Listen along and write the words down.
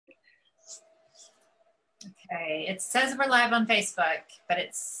Okay, it says we're live on Facebook, but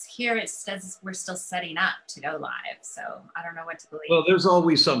it's here, it says we're still setting up to go live. So I don't know what to believe. Well, there's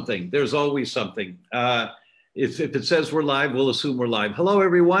always something. There's always something. If it says we're live, we'll assume we're live. Hello,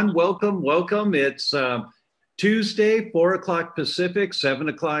 everyone. Welcome, welcome. It's Tuesday, 4 o'clock Pacific, 7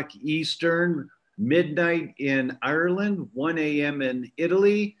 o'clock Eastern, midnight in Ireland, 1 a.m. in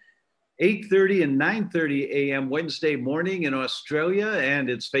Italy, 8:30 and 9:30 a.m. Wednesday morning in Australia, and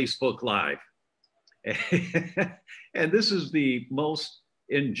it's Facebook Live. And this is the most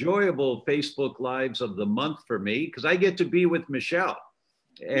enjoyable Facebook Lives of the month for me because I get to be with Michelle.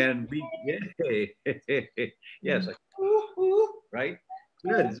 And we, yes, right?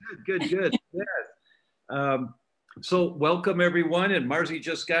 Good. Yes. So welcome everyone. And Marzi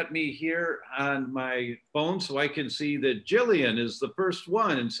just got me here on my phone so I can see that Jillian is the first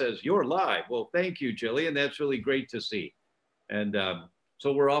one and says, you're live. Well, thank you, Jillian. That's really great to see. And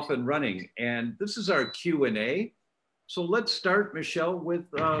so we're off and running. And this is our Q&A. So let's start, Michelle, with,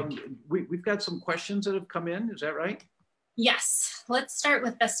 we've got some questions that have come in. Is that right? Yes, let's start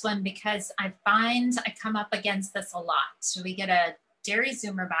with this one because I find I come up against this a lot. So we get a dairy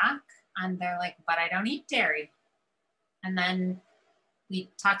Zoomer back and they're like, but I don't eat dairy. And then we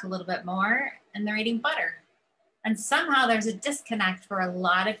talk a little bit more and they're eating butter. And somehow there's a disconnect for a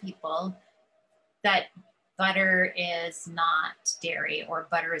lot of people that butter is not dairy or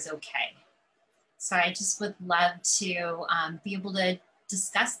butter is okay. So I just would love to be able to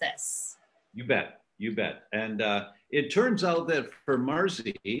discuss this. You bet, you bet. And it turns out that for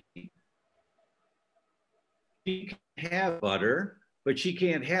Marzi, she can have butter, but she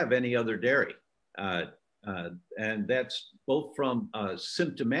can't have any other dairy. And that's both from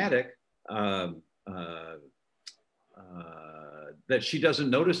symptomatic, that she doesn't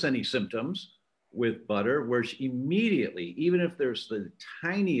notice any symptoms with butter, where she immediately, even if there's the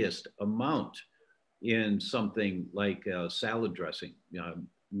tiniest amount in something like salad dressing,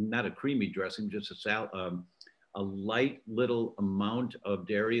 not a creamy dressing, just a light little amount of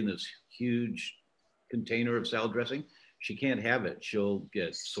dairy in this huge container of salad dressing, she can't have it. She'll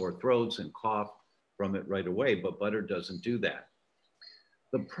get sore throats and cough from it right away, but butter doesn't do that.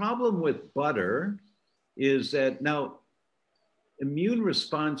 The problem with butter is that now immune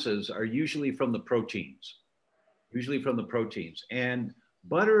responses are usually from the proteins, and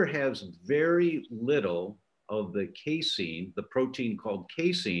butter has very little of the casein, the protein called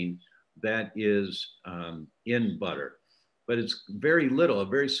casein, that is in butter, but it's very little, a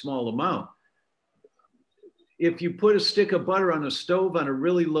very small amount. If you put a stick of butter on a stove on a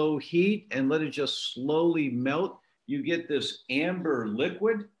really low heat and let it just slowly melt, you get this amber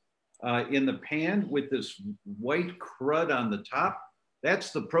liquid in the pan with this white crud on the top.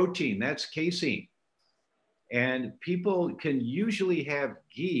 That's the protein, that's casein. And people can usually have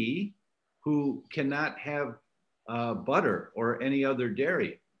ghee who cannot have butter or any other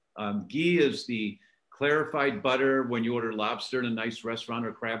dairy. Ghee is the clarified butter. When you order lobster in a nice restaurant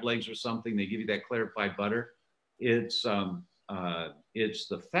or crab legs or something, they give you that clarified butter. It's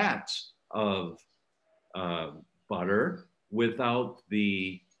the fats of butter without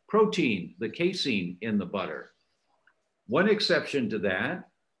the protein, the casein in the butter. One exception to that,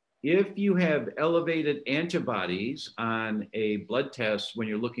 if you have elevated antibodies on a blood test when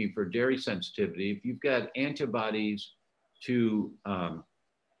you're looking for dairy sensitivity, if you've got antibodies to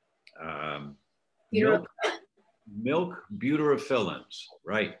milk butyrophilins,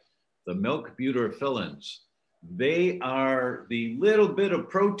 right? The milk butyrophilins, they are the little bit of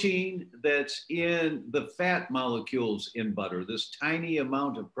protein that's in the fat molecules in butter, this tiny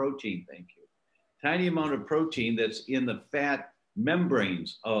amount of protein, thank you. Tiny amount of protein that's in the fat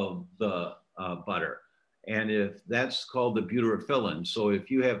membranes of the butter. And if that's called the butyrophilin, so if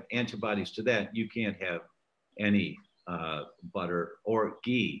you have antibodies to that, you can't have any butter or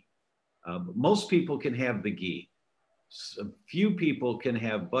ghee. Most people can have the ghee. A few people can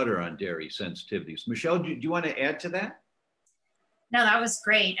have butter on dairy sensitivities. Michelle, do you want to add to that? No, that was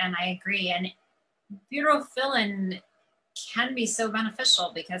great, and I agree. And butyrophilin can be so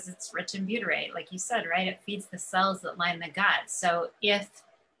beneficial because it's rich in butyrate, like you said, right? It feeds the cells that line the gut. So if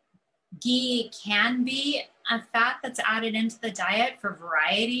ghee can be a fat that's added into the diet for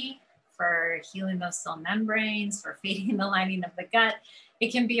variety, for healing those cell membranes, for feeding the lining of the gut,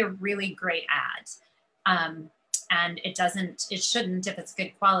 it can be a really great add. And it shouldn't, if it's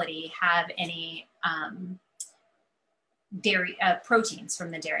good quality, have any dairy proteins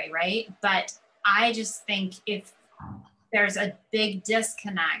from the dairy, right? But I just think if there's a big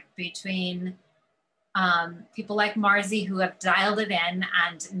disconnect between people like Marzi who have dialed it in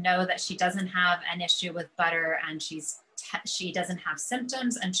and know that she doesn't have an issue with butter and she doesn't have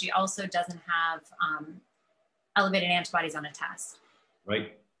symptoms and she also doesn't have elevated antibodies on a test.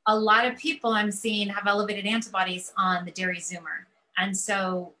 Right. A lot of people I'm seeing have elevated antibodies on the dairy zoomer. And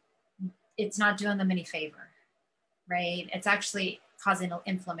so it's not doing them any favor, right? It's actually causing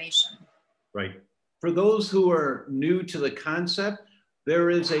inflammation. Right. For those who are new to the concept,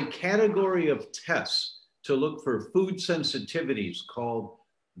 there is a category of tests to look for food sensitivities called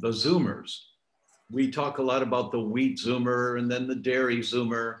the zoomers. We talk a lot about the wheat zoomer and then the dairy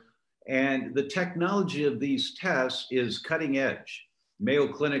zoomer. And the technology of these tests is cutting edge. Mayo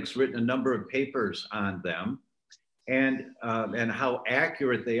Clinic's written a number of papers on them and how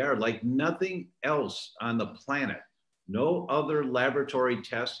accurate they are, like nothing else on the planet. No other laboratory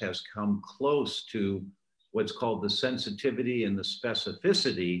test has come close to what's called the sensitivity and the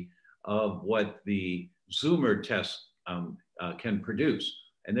specificity of what the zoomer test can produce.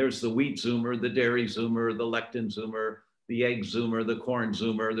 And there's the wheat zoomer, the dairy zoomer, the lectin zoomer, the egg zoomer, the corn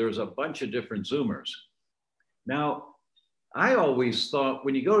zoomer. There's a bunch of different zoomers. Now, I always thought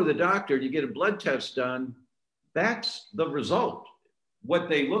when you go to the doctor and you get a blood test done, that's the result. What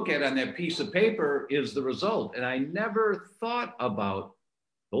they look at on that piece of paper is the result. And I never thought about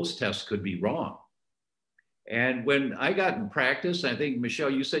those tests could be wrong. And when I got in practice, I think, Michelle,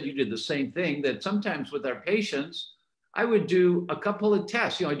 you said you did the same thing, that sometimes with our patients, I would do a couple of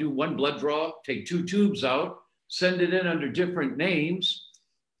tests. You know, I do one blood draw, take 2 tubes out, send it in under different names,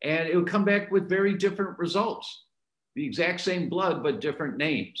 and it would come back with very different results. The exact same blood, but different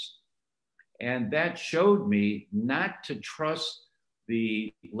names. And that showed me not to trust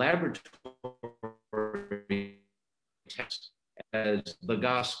the laboratory test as the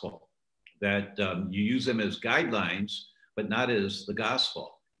gospel, that you use them as guidelines, but not as the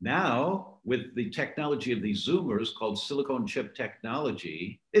gospel. Now, with the technology of these zoomers called silicone chip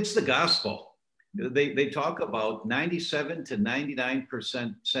technology, it's the gospel. They talk about 97 to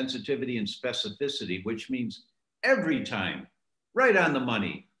 99% sensitivity and specificity, which means every time, right on the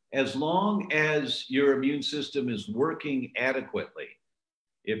money, as long as your immune system is working adequately.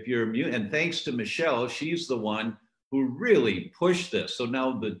 If you're immune, and thanks to Michelle, she's the one who really pushed this. So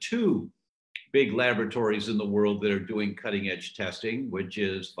now the 2 big laboratories in the world that are doing cutting edge testing, which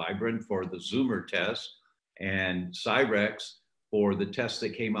is Vibrant for the Zoomer test and Cyrex for the tests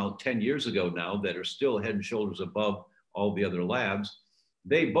that came out 10 years ago now that are still head and shoulders above all the other labs.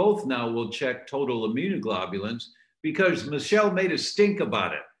 They both now will check total immunoglobulins because Michelle made a stink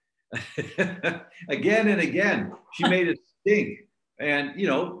about it. Again and again, she made a stink. And, you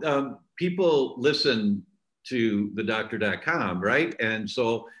know, people listen to theDr.com, right? And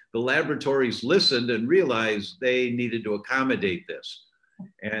so the laboratories listened and realized they needed to accommodate this.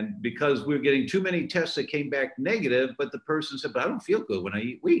 And because we were getting too many tests that came back negative, but the person said, but I don't feel good when I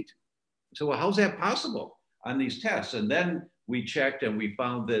eat wheat. So, well, how's that possible on these tests? And then we checked and we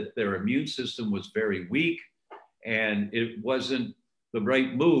found that their immune system was very weak and it wasn't the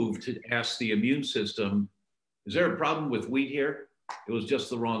right move to ask the immune system, is there a problem with wheat here? It was just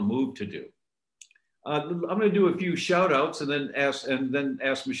the wrong move to do. I'm going to do a few shout outs and then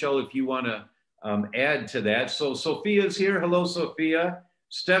ask Michelle if you want to add to that. So Sophia's here. Hello, Sophia.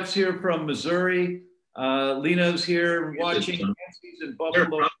 Steph's here from Missouri. Lena's here watching. Nancy's in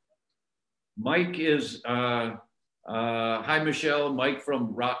Buffalo. Mike is, hi, Michelle. Mike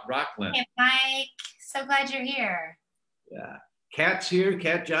from Rockland. Hey, Mike. So glad you're here. Yeah. Kat's here,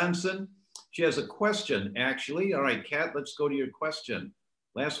 Kat Johnson. She has a question, actually. All right, Kat, let's go to your question.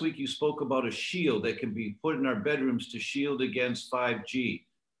 Last week, you spoke about a shield that can be put in our bedrooms to shield against 5G.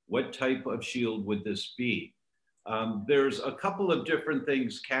 What type of shield would this be? There's a couple of different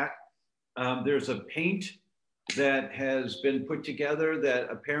things, Kat. There's a paint that has been put together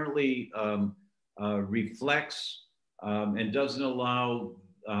that apparently reflects and doesn't allow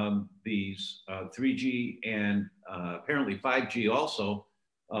these 3G and apparently 5G also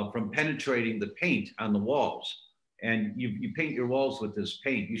from penetrating the paint on the walls. And you paint your walls with this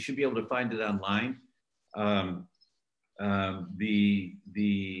paint. You should be able to find it online.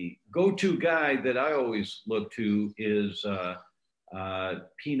 The go-to guy that I always look to is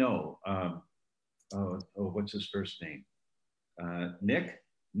Pinot. What's his first name? Nick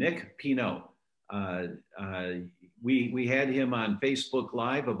Pinot. We had him on Facebook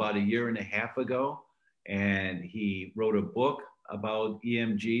Live about 1.5 years ago, and he wrote a book about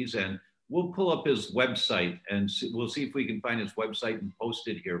EMGs, and we'll pull up his website and we'll see if we can find his website and post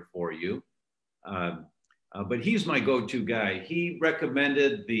it here for you. But he's my go-to guy. He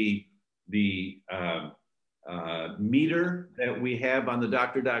recommended the meter that we have on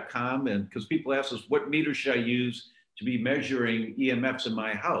theDr.com, and because people ask us, what meter should I use to be measuring EMFs in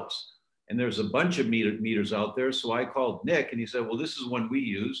my house? And there's a bunch of meters out there. So I called Nick and he said, well, this is one we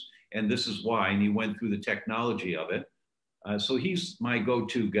use. and this is why. And he went through the technology of it. So he's my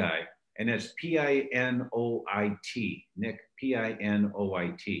go-to guy. And that's Pinoit, Nick,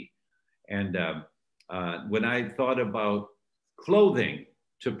 Pinoit. And when I thought about clothing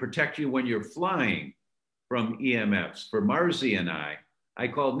to protect you when you're flying from EMFs, for Marzi and I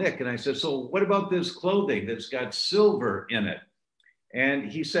called Nick and I said, so what about this clothing that's got silver in it?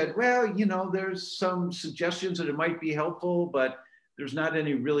 And he said, well, you know, there's some suggestions that it might be helpful, but there's not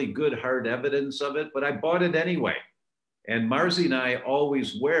any really good hard evidence of it, but I bought it anyway. And Marzi and I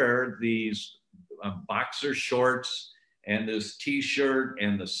always wear these boxer shorts and this t-shirt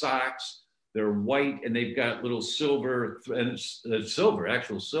and the socks. They're white and they've got little silver, and it's silver,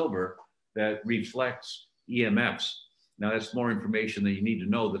 actual silver, that reflects EMFs. Now that's more information that you need to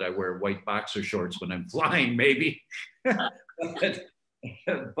know, that I wear white boxer shorts when I'm flying, maybe.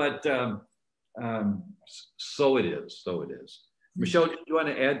 but so it is. Michelle, do you want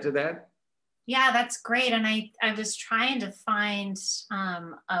to add to that? Yeah, that's great. And I was trying to find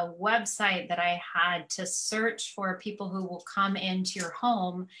a website that I had to search for people who will come into your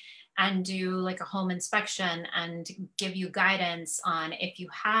home and do like a home inspection and give you guidance on if you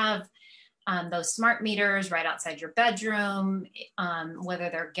have those smart meters right outside your bedroom, whether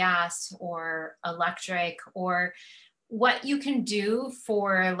they're gas or electric, or what you can do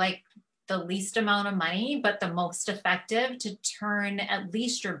for like the least amount of money, but the most effective to turn at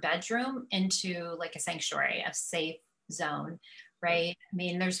least your bedroom into like a sanctuary, a safe zone, right? I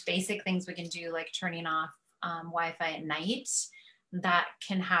mean, there's basic things we can do like turning off Wi-Fi at night that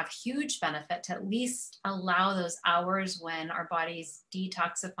can have huge benefit to at least allow those hours when our body's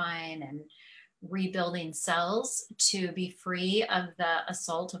detoxifying and rebuilding cells to be free of the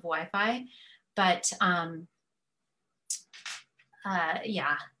assault of Wi-Fi. But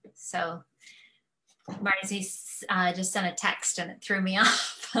yeah, so Marzi just sent a text and it threw me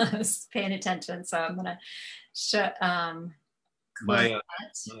off. I was paying attention, so I'm gonna shut.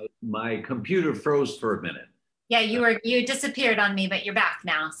 My computer froze for a minute. Yeah, you disappeared on me, but you're back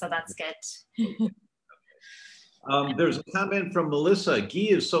now, so that's good. There's a comment from Melissa.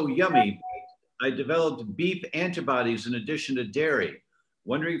 Ghee is so yummy. I developed beef antibodies in addition to dairy.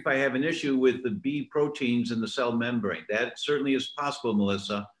 Wondering if I have an issue with the B proteins in the cell membrane. That certainly is possible,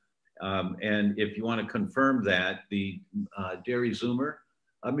 Melissa. And if you want to confirm that, the dairy zoomer.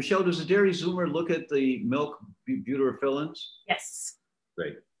 Michelle, does the dairy zoomer look at the milk butyrophilins? Yes.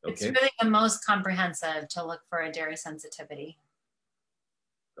 Great. Okay. It's really the most comprehensive to look for a dairy sensitivity.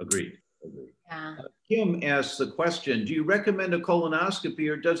 Agreed. Yeah. Kim asks the question, do you recommend a colonoscopy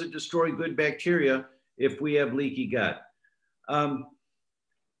or does it destroy good bacteria if we have leaky gut?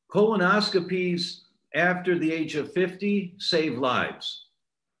 Colonoscopies after the age of 50 save lives.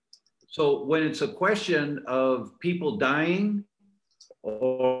 So when it's a question of people dying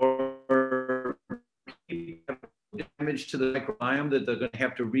or damage to the microbiome that they're going to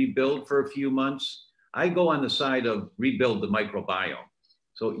have to rebuild for a few months, I go on the side of rebuild the microbiome.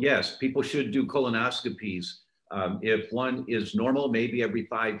 So yes, people should do colonoscopies. If one is normal, maybe every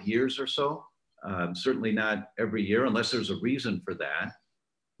 5 years or so, certainly not every year unless there's a reason for that.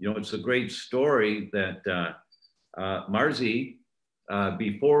 You know, it's a great story that Marzi,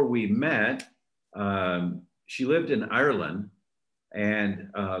 before we met, she lived in Ireland and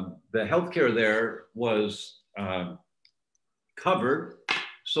the healthcare there was covered.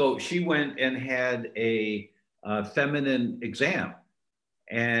 So she went and had a feminine exam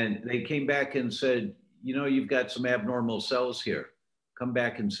and they came back and said, you know, you've got some abnormal cells here. Come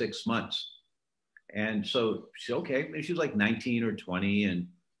back in 6 months. And so she, okay, maybe she was like 19 or 20 and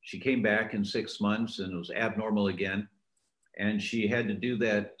she came back in 6 months and it was abnormal again. And she had to do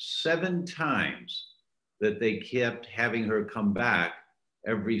that 7 times that they kept having her come back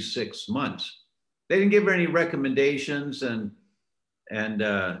every 6 months. They didn't give her any recommendations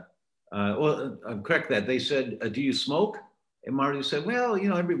well, I'll correct that. They said, do you smoke? And Marzi said, well, you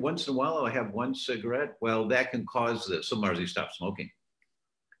know, every once in a while I have one cigarette. Well, that can cause this. So Marzi stopped smoking.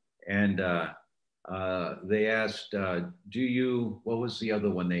 And they asked, do you, what was the other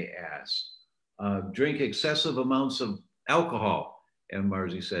one they asked? Drink excessive amounts of alcohol. And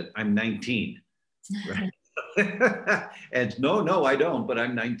Marzi said, I'm 19, right? And no, I don't, but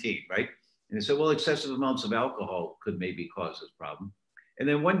I'm 19, right? And they said, well, excessive amounts of alcohol could maybe cause this problem. And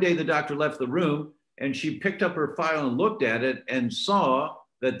then one day the doctor left the room and she picked up her file and looked at it and saw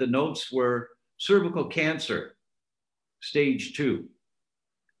that the notes were cervical cancer, stage 2.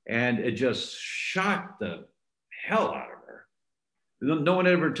 And it just shocked the hell out of her. No one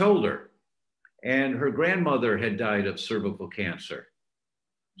ever told her. And her grandmother had died of cervical cancer.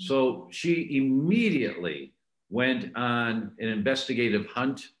 So she immediately went on an investigative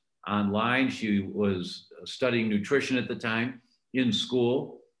hunt online. She was studying nutrition at the time in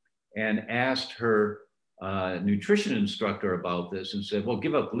school and asked her nutrition instructor about this and said, well,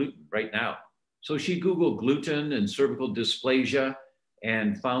 give up gluten right now. So she Googled gluten and cervical dysplasia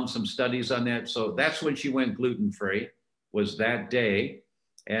and found some studies on that. So that's when she went gluten-free, was that day.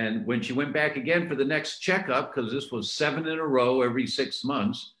 And when she went back again for the next checkup, because this was 7 in a row every 6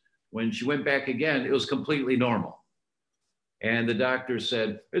 months, when she went back again, it was completely normal. And the doctor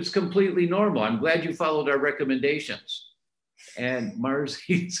said, it's completely normal. I'm glad you followed our recommendations. And Mars,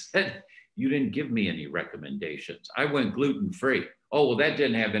 he said, you didn't give me any recommendations. I went gluten-free. Oh, well, that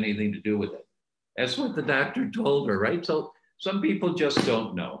didn't have anything to do with it. That's what the doctor told her, right? So some people just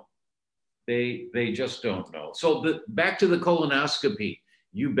don't know. They just don't know. So back to the colonoscopy,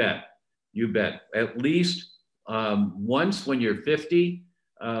 you bet. At least once when you're 50,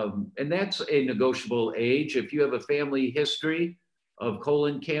 and that's a negotiable age. If you have a family history of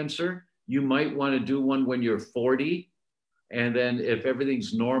colon cancer, you might want to do one when you're 40. And then if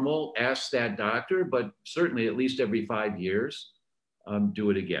everything's normal, ask that doctor, but certainly at least every 5 years, do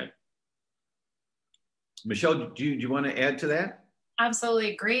it again. Michelle, do you want to add to that?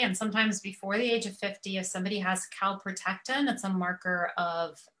 Absolutely agree. And sometimes before the age of 50, if somebody has calprotectin, it's a marker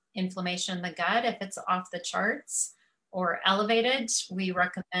of inflammation in the gut. If it's off the charts or elevated, we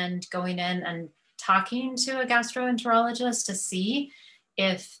recommend going in and talking to a gastroenterologist to see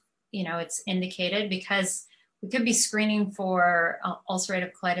if, you know, it's indicated, because we could be screening for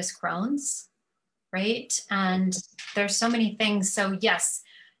ulcerative colitis Crohn's, right? And there's so many things. So yes,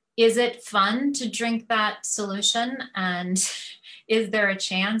 is it fun to drink that solution? And is there a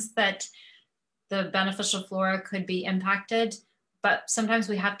chance that the beneficial flora could be impacted? But sometimes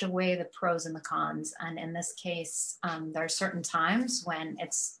we have to weigh the pros and the cons. And in this case, there are certain times when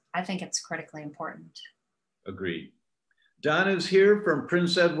I think it's critically important. Agreed. Donna's here from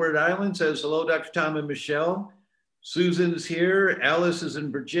Prince Edward Island, says, hello, Dr. Tom and Michelle. Susan's here. Alice is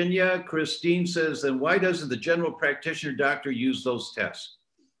in Virginia. Christine says, then why doesn't the general practitioner doctor use those tests?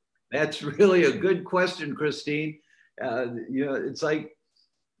 That's really a good question, Christine. You know, it's like,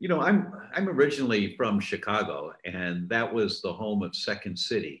 you know, I'm originally from Chicago, and that was the home of Second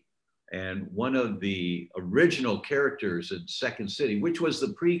City. And one of the original characters in Second City, which was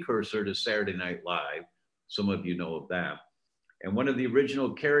the precursor to Saturday Night Live, some of you know of that. And one of the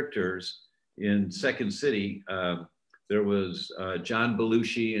original characters in Second City, there was John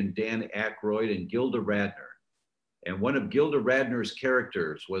Belushi and Dan Aykroyd and Gilda Radner. And one of Gilda Radner's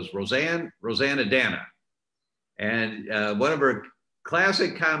characters was Rosanna Dana. And one of her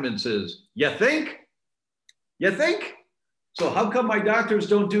classic comments is, you think? You think? So how come my doctors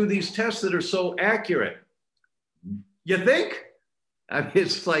don't do these tests that are so accurate? You think? I mean,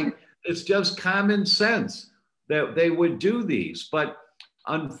 it's like, it's just common sense that they would do these. But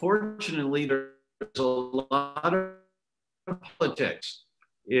unfortunately, there's a lot of politics.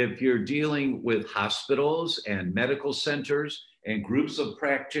 If you're dealing with hospitals and medical centers and groups of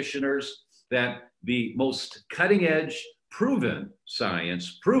practitioners, that the most cutting edge, proven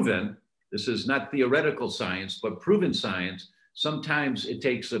science, this is not theoretical science, but proven science, sometimes it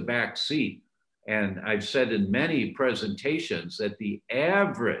takes a back seat. And I've said in many presentations that the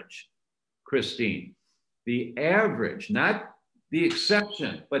average, Christine, the average, not the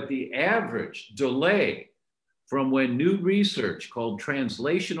exception, but the average delay from when new research called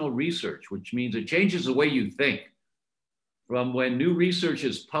translational research, which means it changes the way you think, from when new research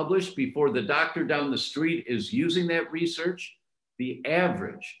is published before the doctor down the street is using that research, the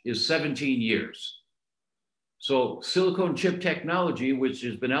average is 17 years. So silicone chip technology, which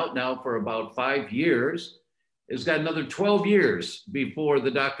has been out now for about 5 years, has got another 12 years before the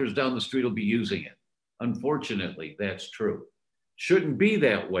doctors down the street will be using it. Unfortunately, that's true. Shouldn't be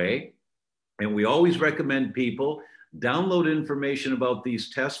that way. And we always recommend people download information about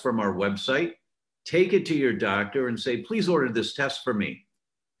these tests from our website, take it to your doctor and say, please order this test for me.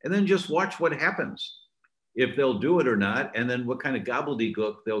 And then just watch what happens, if they'll do it or not, and then what kind of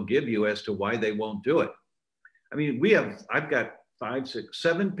gobbledygook they'll give you as to why they won't do it. I mean, I've got 5, 6,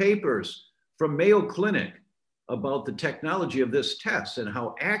 7 papers from Mayo Clinic about the technology of this test and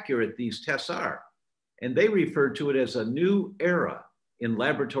how accurate these tests are. And they refer to it as a new era in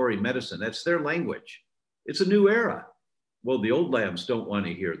laboratory medicine. That's their language. It's a new era. Well, the old labs don't want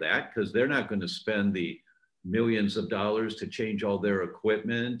to hear that because they're not going to spend the millions of dollars to change all their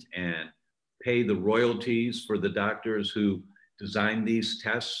equipment and pay the royalties for the doctors who designed these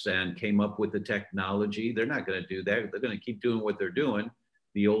tests and came up with the technology. They're not going to do that. They're going to keep doing what they're doing,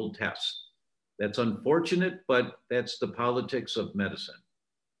 the old tests. That's unfortunate, but that's the politics of medicine.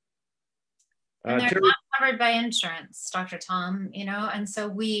 And they're not covered by insurance, Dr. Tom, you know, and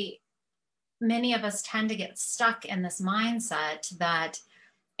so many of us tend to get stuck in this mindset that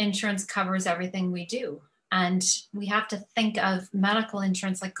insurance covers everything we do. And we have to think of medical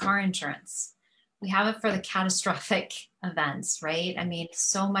insurance like car insurance. We have it for the catastrophic events, right? I mean,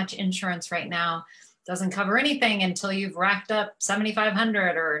 so much insurance right now doesn't cover anything until you've racked up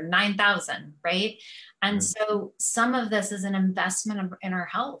 7,500 or 9,000, right? And so some of this is an investment in our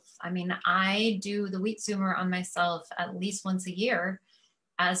health. I mean, I do the wheat zoomer on myself at least once a year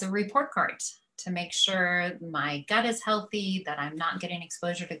as a report card to make sure my gut is healthy, that I'm not getting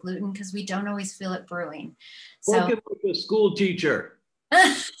exposure to gluten, because we don't always feel it brewing. So like a school teacher.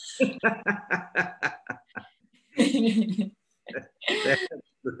 That's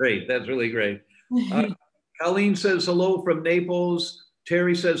great. That's really great. Colleen says hello from Naples.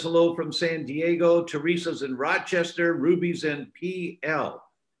 Terry says hello from San Diego. Teresa's in Rochester. Ruby's in PL.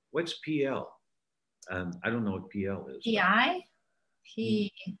 What's PL? I don't know what PL is. PI?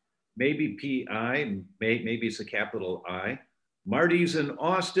 Maybe PI. Maybe it's a capital I. Marty's in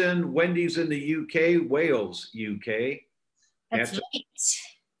Austin. Wendy's in the UK. Wales, UK. That's late.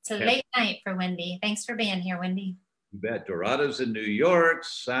 It's a late night for Wendy. Thanks for being here, Wendy. You bet. Dorada's in New York.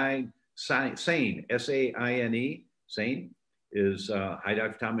 Sane, S-A-I-N-E, Sane is, hi,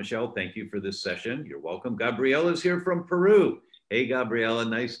 Dr. Tom, Michelle. Thank you for this session. You're welcome. Gabriela's here from Peru. Hey, Gabriela,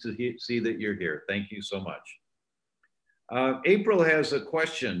 nice to see that you're here. Thank you so much. April has a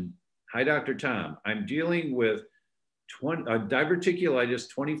question. Hi, Dr. Tom. I'm dealing with diverticulitis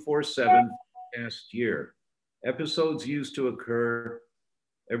 24/7 past year. Episodes used to occur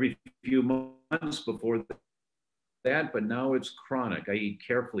every few months before that, but now it's chronic. I eat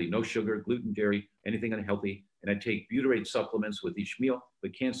carefully, no sugar, gluten, dairy, anything unhealthy, and I take butyrate supplements with each meal,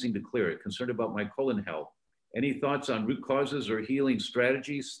 but can't seem to clear it. Concerned about my colon health. Any thoughts on root causes or healing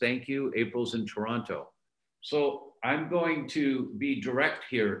strategies? Thank you. April's in Toronto. So I'm going to be direct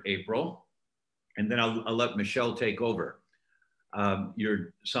here, April, and then I'll let Michelle take over.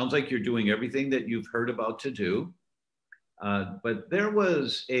 Sounds like you're doing everything that you've heard about to do, but there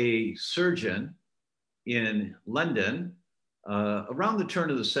was a surgeon in London around the turn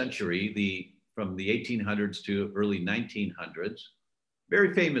of the century, from the 1800s to early 1900s.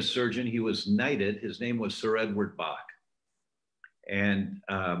 Very famous surgeon. He was knighted. His name was Sir Edward Bach. And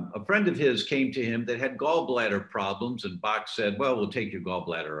a friend of his came to him that had gallbladder problems, and Bach said, well, we'll take your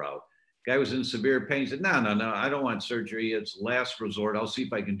gallbladder out. Guy was in severe pain. He said, no, I don't want surgery. It's last resort. I'll see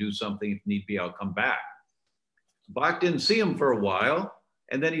if I can do something. If need be, I'll come back. Bach didn't see him for a while.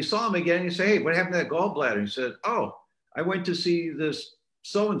 And then he saw him again. He said, hey, what happened to that gallbladder? He said, oh, I went to see this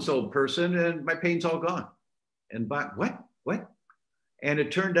so-and-so person and my pain's all gone. And Bach, what? And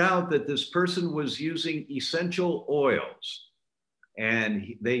it turned out that this person was using essential oils.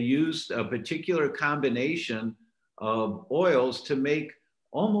 And they used a particular combination of oils to make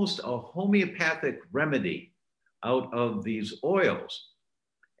almost a homeopathic remedy out of these oils.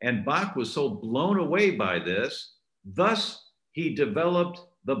 And Bach was so blown away by this, thus he developed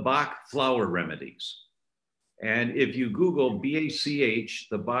the Bach flower remedies. And if you Google BACH,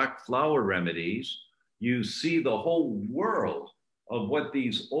 the Bach flower remedies, you see the whole world of what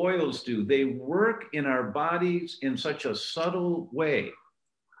these oils do. They work in our bodies in such a subtle way.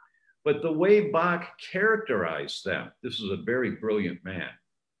 But the way Bach characterized them, this is a very brilliant man,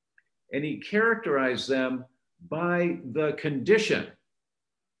 and he characterized them by the condition.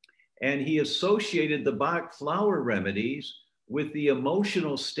 And he associated the Bach flower remedies with the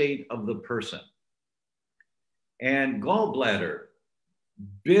emotional state of the person. And gallbladder,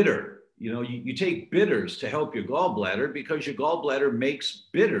 bitter. You know, you take bitters to help your gallbladder because your gallbladder makes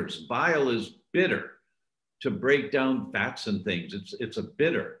bitters. Bile is bitter to break down fats and things. It's a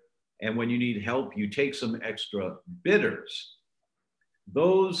bitter. And when you need help, you take some extra bitters.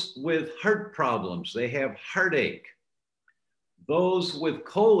 Those with heart problems, they have heartache. Those with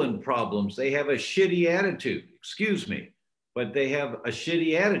colon problems, they have a shitty attitude. Excuse me, but they have a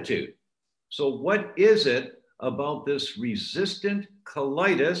shitty attitude. So what is it about this resistant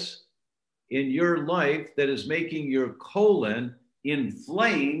colitis in your life that is making your colon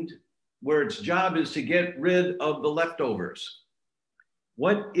inflamed, where its job is to get rid of the leftovers?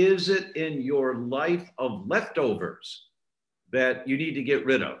 What is it in your life of leftovers that you need to get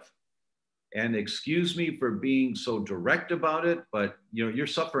rid of? And excuse me for being so direct about it, but you're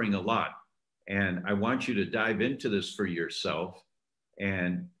suffering a lot. And I want you to dive into this for yourself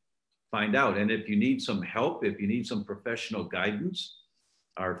and find out. And if you need some help, if you need some professional guidance,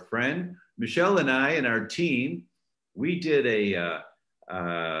 our friend Michelle and I and our team, we did a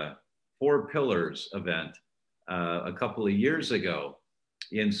 4 Pillars event a couple of years ago.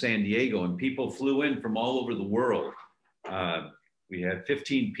 in San Diego, and people flew in from all over the world. We had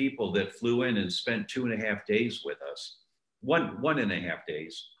 15 people that flew in and spent 2.5 days with us, one and a half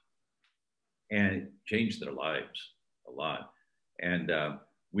days, and it changed their lives a lot. And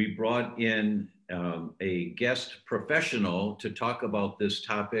we brought in a guest professional to talk about this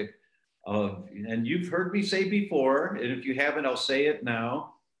topic of, and you've heard me say before, and if you haven't, I'll say it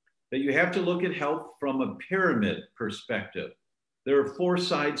now, that you have to look at health from a pyramid perspective. There are 4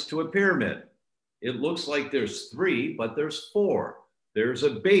 sides to a pyramid. It looks like there's 3, but there's 4. There's a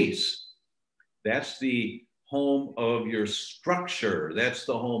base. That's the home of your structure. That's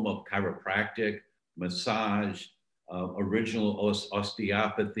the home of chiropractic, massage, original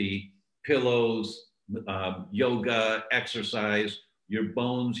osteopathy, pillows, yoga, exercise, your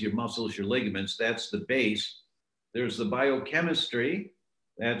bones, your muscles, your ligaments. That's the base. There's the biochemistry.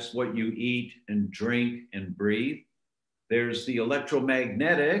 That's what you eat and drink and breathe. There's the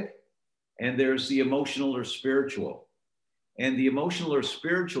electromagnetic, and there's the emotional or spiritual. And the emotional or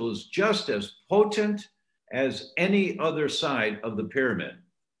spiritual is just as potent as any other side of the pyramid.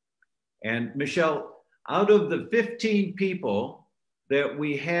 And Michelle, out of the 15 people that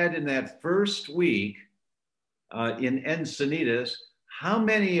we had in that first week in Encinitas, how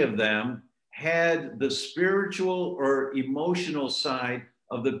many of them had the spiritual or emotional side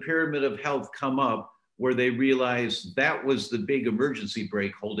of the pyramid of health come up where they realized that was the big emergency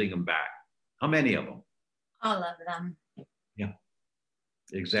brake holding them back? How many of them? All of them. Yeah,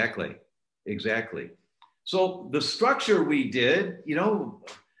 exactly. Exactly. So the structure we did, you know,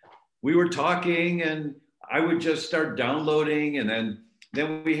 we were talking and I would just start downloading, and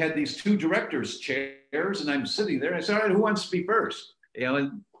then we had these 2 directors' chairs, and I'm sitting there and I said, all right, who wants to speak first? You know,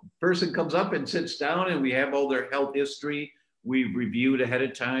 and person comes up and sits down, and we have all their health history we've reviewed ahead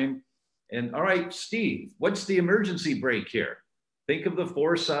of time. And all right, Steve, what's the emergency brake here? Think of the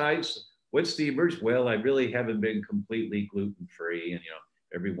 4 sides. What's the emergency? Well, I really haven't been completely gluten-free, and, you know,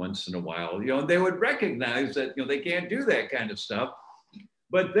 every once in a while, you know, they would recognize that, you know, they can't do that kind of stuff.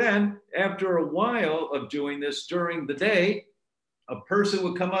 But then after a while of doing this during the day, a person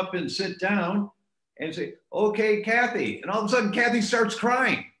would come up and sit down and say, okay, Kathy. And all of a sudden, Kathy starts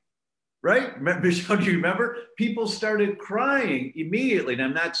crying, right? Michelle, do you remember? People started crying immediately. And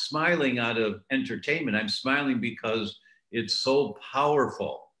I'm not smiling out of entertainment. I'm smiling because it's so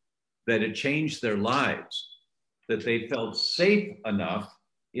powerful that it changed their lives, that they felt safe enough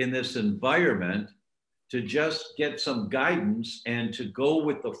in this environment to just get some guidance and to go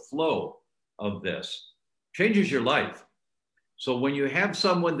with the flow of this. Changes your life. So when you have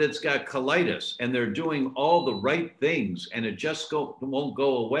someone that's got colitis and they're doing all the right things and it just won't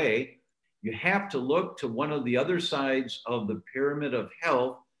go away, you have to look to one of the other sides of the pyramid of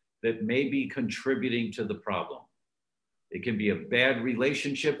health that may be contributing to the problem. It can be a bad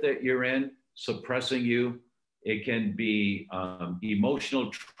relationship that you're in, suppressing you. It can be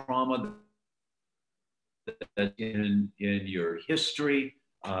emotional trauma in your history.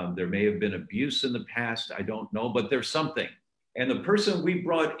 There may have been abuse in the past. I don't know, but there's something. And the person we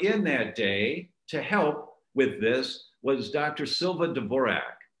brought in that day to help with this was Dr. Silva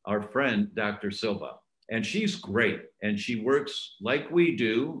Dvorak, our friend, Dr. Silva. And she's great. And she works like we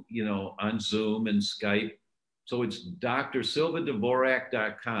do, you know, on Zoom and Skype. So it's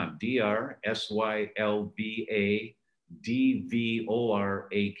DrSilvaDvorak.com, DrSylvadvorak,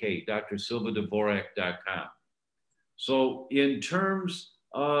 DrSilvaDvorak.com. So in terms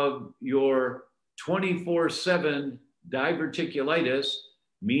of your 24/7 diverticulitis,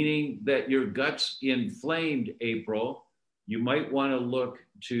 meaning that your gut's inflamed, April, you might want to look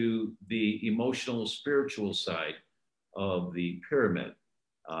to the emotional, spiritual side of the pyramid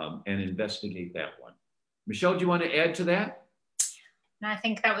and investigate that one. Michelle, do you want to add to that? No, I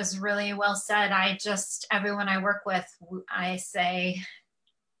think that was really well said. Everyone I work with, I say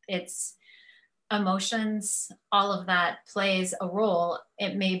it's emotions, all of that plays a role.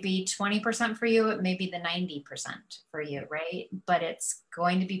 It may be 20% for you, it may be the 90% for you, right? But it's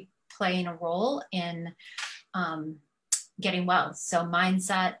going to be playing a role in getting well. So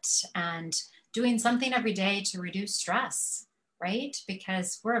mindset and doing something every day to reduce stress, right?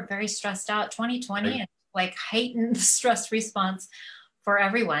 Because we're very stressed out. 2020 right. Like heightened stress response for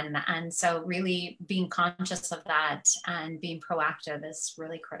everyone. And so really being conscious of that and being proactive is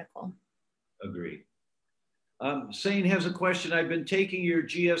really critical. Agreed. Sane has a question. I've been taking your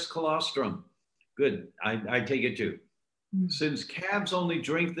GS colostrum. Good. I take it too. Since calves only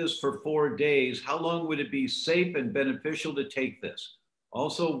drink this for 4 days, how long would it be safe and beneficial to take this?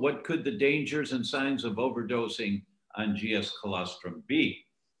 Also, what could the dangers and signs of overdosing on GS colostrum be?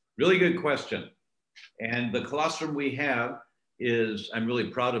 Really good question. And the colostrum we have is, I'm really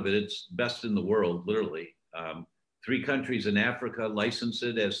proud of it. It's best in the world, literally. 3 countries in Africa license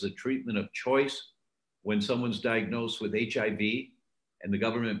it as the treatment of choice when someone's diagnosed with HIV, and the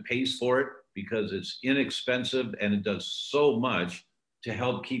government pays for it because it's inexpensive and it does so much to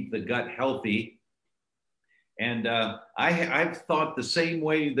help keep the gut healthy. And I've thought the same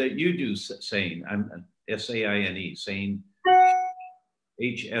way that you do, Sane. I'm S-A-I-N-E, Sane,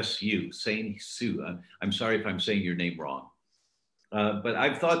 H-S-U, Sane Sue. I'm sorry if I'm saying your name wrong. But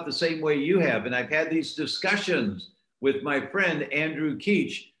I've thought the same way you have. And I've had these discussions with my friend, Andrew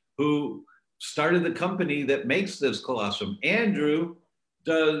Keach, who started the company that makes this colostrum. Andrew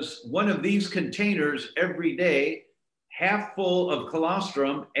does one of these containers every day, half full of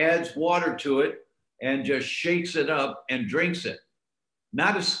colostrum, adds water to it, and just shakes it up and drinks it.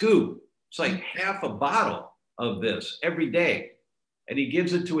 Not a scoop. It's like half a bottle of this every day. And he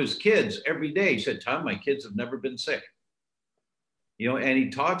gives it to his kids every day. He said, Tom, my kids have never been sick. You know, and he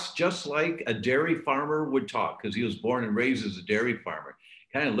talks just like a dairy farmer would talk, because he was born and raised as a dairy farmer.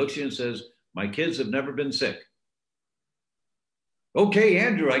 Kind of looks at you and says, my kids have never been sick. Okay,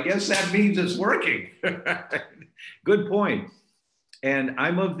 Andrew, I guess that means it's working. Good point. And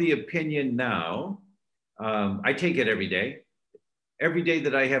I'm of the opinion now, I take it every day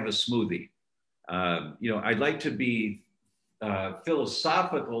that I have a smoothie. You know, I'd like to be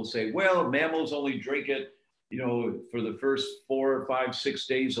philosophical, say, well, mammals only drink it, you know, for the first 4 or 5, 6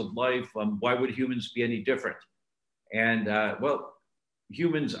 days of life. Why would humans be any different? And well,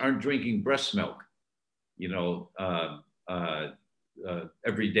 humans aren't drinking breast milk, you know,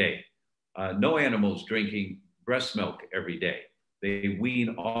 every day. No animals drinking breast milk every day. They wean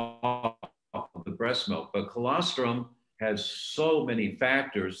off of the breast milk. But colostrum has so many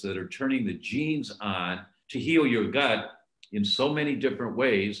factors that are turning the genes on to heal your gut in so many different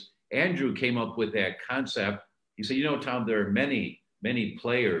ways. Andrew came up with that concept. He said, you know, Tom, there are many, many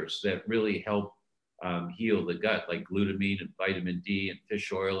players that really help heal the gut, like glutamine and vitamin D and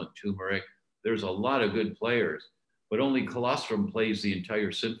fish oil and turmeric. There's a lot of good players, but only colostrum plays the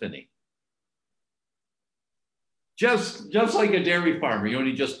entire symphony. Just like a dairy farmer, he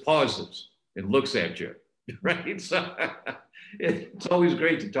only just pauses and looks at you, right? So it's always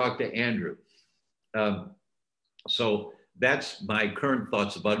great to talk to Andrew. So that's my current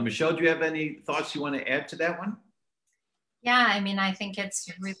thoughts about it. Michelle, do you have any thoughts you want to add to that one? Yeah, I mean, I think it's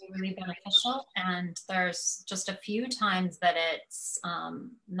really, really beneficial. And there's just a few times that it's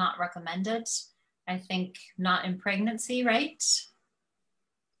not recommended. I think not in pregnancy, right?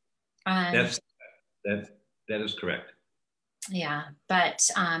 That is correct. Yeah, but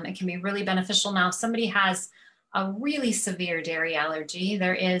it can be really beneficial. Now, if somebody has a really severe dairy allergy,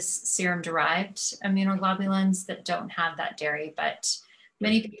 there is serum-derived immunoglobulins that don't have that dairy, but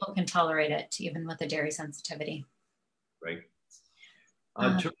many people can tolerate it even with a dairy sensitivity. Right.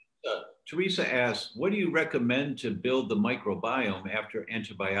 Teresa asks, what do you recommend to build the microbiome after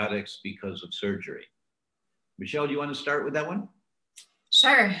antibiotics because of surgery? Michelle, do you want to start with that one?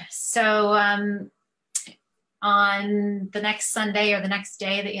 Sure. So on the next Sunday or the next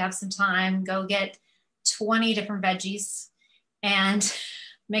day that you have some time, go get 20 different veggies and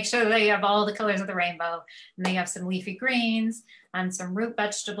make sure that you have all the colors of the rainbow. And then you have some leafy greens and some root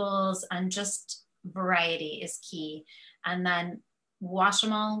vegetables, and just variety is key. And then wash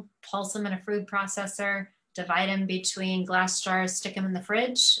them all, pulse them in a food processor, divide them between glass jars, stick them in the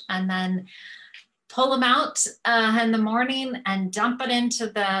fridge, and then pull them out in the morning and dump it into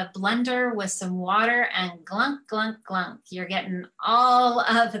the blender with some water and glunk, glunk, glunk. You're getting all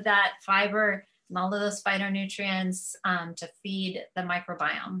of that fiber and all of those phytonutrients to feed the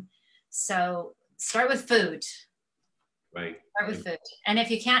microbiome. So start with food. Right. Start with food. And if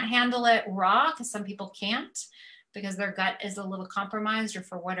you can't handle it raw, because some people can't, because their gut is a little compromised or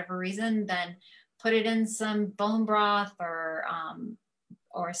for whatever reason, then put it in some bone broth or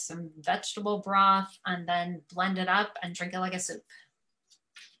some vegetable broth, and then blend it up and drink it like a soup.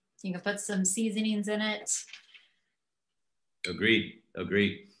 You can put some seasonings in it. Agreed.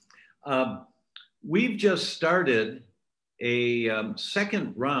 We've just started a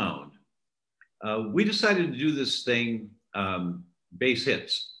second round. We decided to do this thing base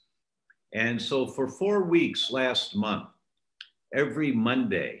hits. And so for 4 weeks last month, every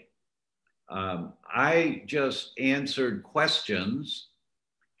Monday, I just answered questions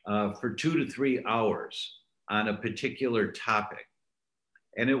for 2 to 3 hours on a particular topic.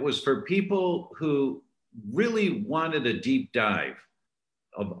 And it was for people who really wanted a deep dive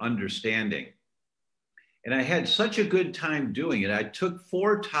of understanding. And I had such a good time doing it. I took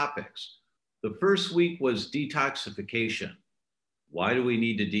 4 topics. The first week was detoxification. Why do we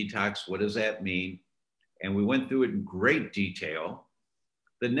need to detox? What does that mean? and we went through it in great detail.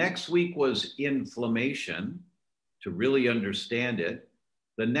 The next week was inflammation, to really understand it.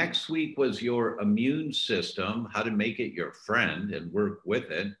 The next week was your immune system, how to make it your friend and work with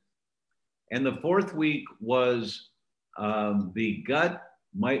it. And the fourth week was the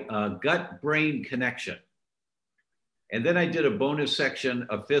gut-brain connection. And then I did a bonus section,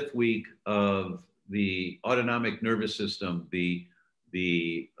 a fifth week of the autonomic nervous system, the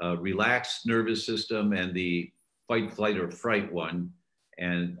relaxed nervous system, and the fight, flight, or fright one,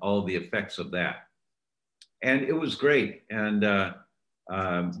 and all the effects of that. And it was great. And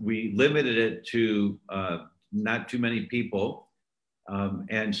we limited it to not too many people.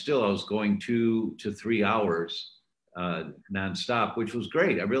 And still I was going 2 to 3 hours nonstop, which was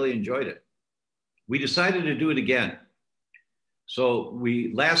great. I really enjoyed it. We decided to do it again. So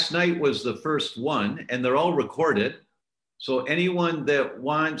last night was the first one, and they're all recorded. So anyone that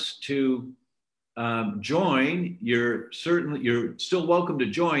wants to join, you're still welcome to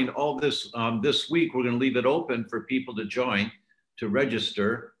join. All this week, we're going to leave it open for people to join, to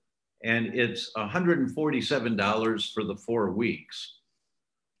register, and it's $147 for the 4 weeks.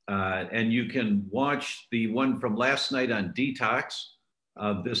 And you can watch the one from last night on detox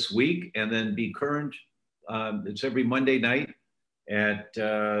this week, and then be current. It's every Monday night at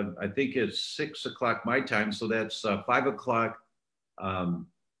I think it's 6 o'clock my time, so that's 5 o'clock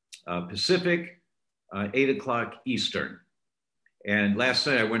Pacific, 8 o'clock Eastern. And last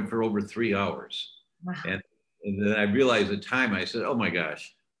night I went for over 3 hours. Wow. And then I realized the time. I said, "Oh my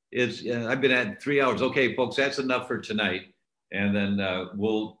gosh, I've been at 3 hours." Okay, folks, that's enough for tonight. And then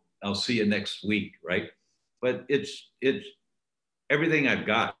I'll see you next week, right? But it's everything I've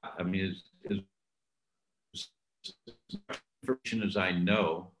got. I mean, it's information as I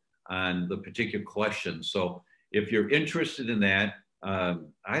know on the particular question. So if you're interested in that,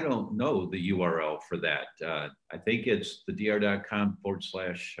 I don't know the URL for that. I think it's theDr.com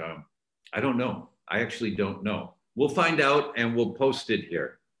 / I don't know. I actually don't know. We'll find out and we'll post it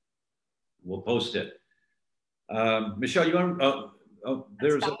here. We'll post it. Michelle, you want?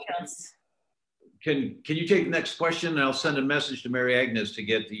 Can you take the next question, and I'll send a message to Mary Agnes to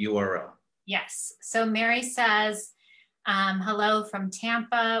get the URL. Yes. So Mary says, hello from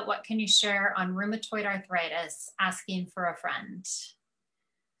Tampa. What can you share on rheumatoid arthritis? Asking for a friend.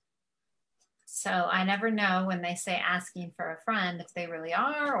 So I never know when they say asking for a friend if they really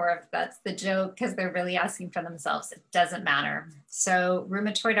are, or if that's the joke because they're really asking for themselves. It doesn't matter. So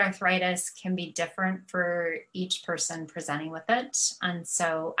rheumatoid arthritis can be different for each person presenting with it. And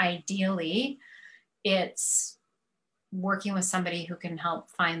so ideally, it's working with somebody who can help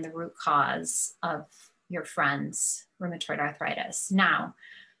find the root cause of your friend's rheumatoid arthritis. Now,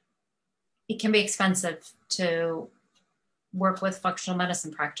 it can be expensive to work with functional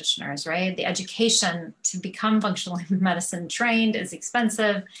medicine practitioners, right? The education to become functional medicine trained is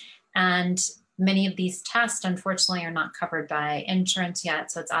expensive, and many of these tests, unfortunately, are not covered by insurance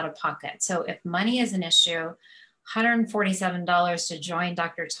yet, so it's out of pocket. So if money is an issue, $147 to join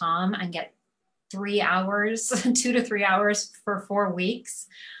Dr. Tom and get 3 hours, 2 to 3 hours for 4 weeks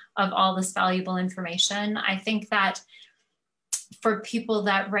of all this valuable information. I think that for people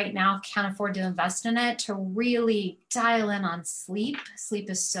that right now can't afford to invest in it, to really dial in on sleep. Sleep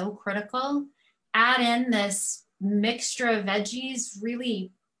is so critical. Add in this mixture of veggies,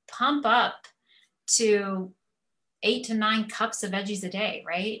 really pump up to 8 to 9 cups of veggies a day,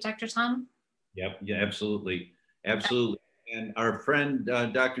 right, Dr. Tom? Yep, yeah, absolutely. Absolutely. And our friend,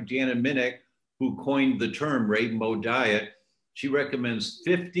 Dr. Deanna Minnick, who coined the term rainbow diet, she recommends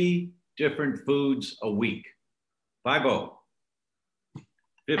 50 different foods a week. 50.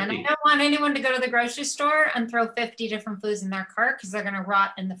 50. And I don't want anyone to go to the grocery store and throw 50 different foods in their cart because they're going to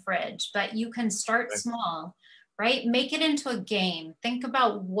rot in the fridge. But you can start small, right? Make it into a game. Think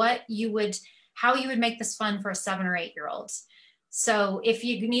about how you would make this fun for a 7 or 8 year old. So if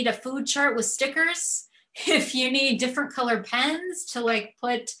you need a food chart with stickers, if you need different color pens to like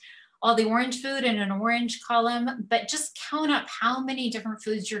put all the orange food in an orange column, but just count up how many different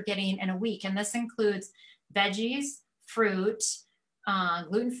foods you're getting in a week. And this includes veggies, fruit,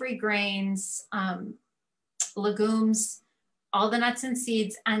 gluten-free grains, legumes, all the nuts and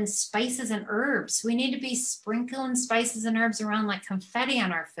seeds, and spices and herbs. We need to be sprinkling spices and herbs around like confetti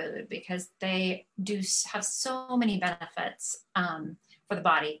on our food because they do have so many benefits for the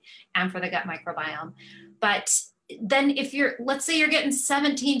body and for the gut microbiome. But then let's say you're getting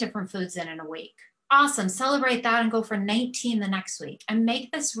 17 different foods in a week. Awesome, celebrate that and go for 19 the next week and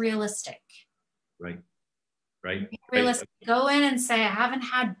make this realistic. Right, right. Realistic. Go in and say, I haven't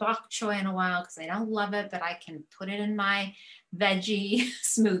had bok choy in a while because I don't love it, but I can put it in my veggie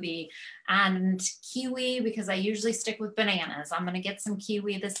smoothie, and kiwi because I usually stick with bananas. I'm going to get some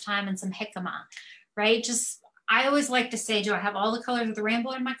kiwi this time and some jicama, right? Just, I always like to say, do I have all the colors of the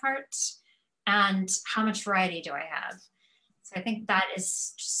rainbow in my cart? And how much variety do I have? So I think that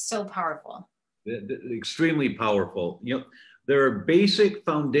is just so powerful. Extremely powerful. You know, there are basic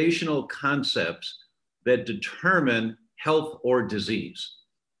foundational concepts that determine health or disease.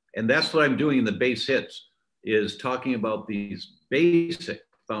 And that's what I'm doing in the base hits, is talking about these basic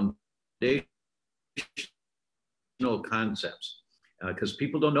foundational concepts. Because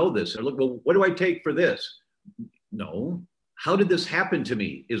people don't know this. They're like, well, what do I take for this? No, how did this happen to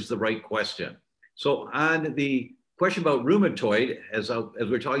me is the right question. So on the question about rheumatoid, as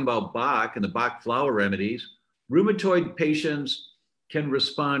we're talking about Bach and the Bach flower remedies, rheumatoid patients can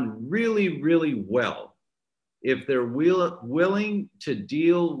respond really, really well if they're willing to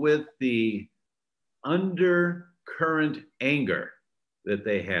deal with the undercurrent anger that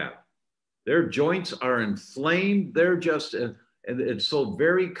they have. Their joints are inflamed. They're just, and it's so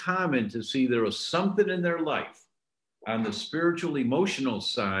very common to see there was something in their life on the spiritual, emotional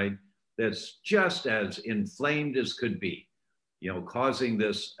side that's just as inflamed as could be, you know, causing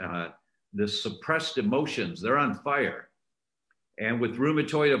this suppressed emotions. They're on fire. And with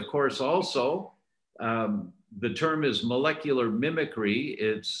rheumatoid, of course, also, the term is molecular mimicry.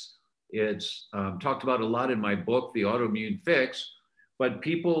 It's talked about a lot in my book, The Autoimmune Fix. But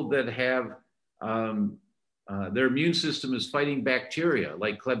people that have their immune system is fighting bacteria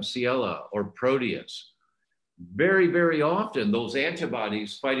like Klebsiella or Proteus. Very, very often, those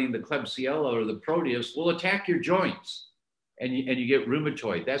antibodies fighting the Klebsiella or the Proteus will attack your joints, and you get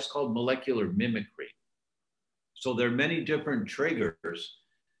rheumatoid. That's called molecular mimicry. So there are many different triggers,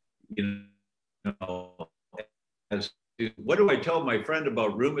 you know, as to what do I tell my friend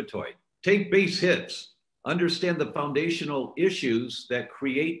about rheumatoid? Take base hits, understand the foundational issues that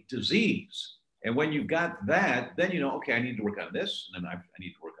create disease. And when you've got that, then you know, okay, I need to work on this, and then I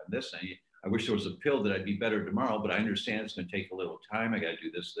need to work on this. And I wish there was a pill that I'd be better tomorrow, but I understand it's going to take a little time. I got to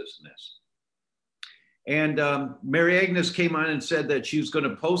do this, this, and this. And Mary Agnes came on and said that she was going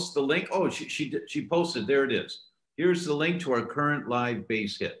to post the link. Oh, she posted. There it is. Here's the link to our current live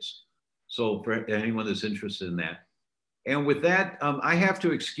base hits. So for anyone that's interested in that. And with that, I have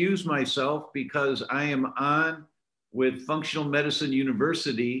to excuse myself because I am on with Functional Medicine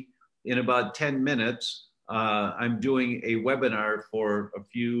University in about 10 minutes. I'm doing a webinar for a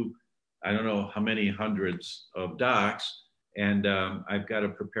few, I don't know how many hundreds of docs, and I've got to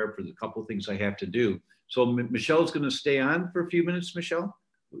prepare for the couple of things I have to do. So Michelle's going to stay on for a few minutes. Michelle,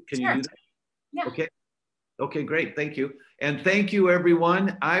 can you do that? Yeah. Okay. Okay, great. Thank you. And thank you,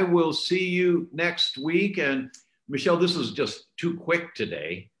 everyone. I will see you next week. And Michelle, this was just too quick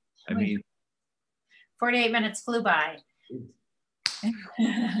today. I mean, 48 minutes flew by.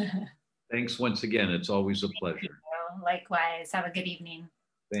 Thanks once again. It's always a pleasure. Likewise. Have a good evening.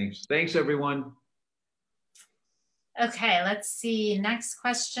 Thanks. Thanks, everyone. Okay, let's see. Next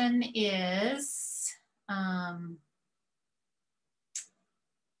question is,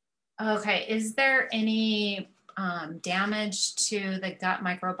 okay, is there any damage to the gut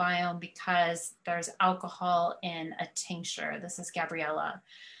microbiome because there's alcohol in a tincture? This is Gabriella.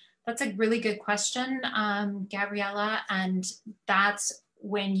 That's a really good question, Gabriella, and that's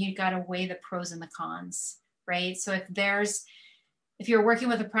when you got to weigh the pros and the cons, right? So if you're working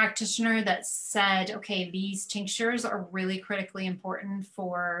with a practitioner that said, okay, these tinctures are really critically important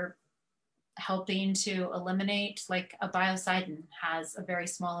for helping to eliminate, like a biocidin has a very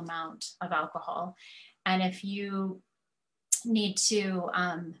small amount of alcohol. And if you need to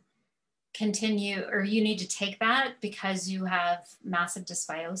continue, or you need to take that because you have massive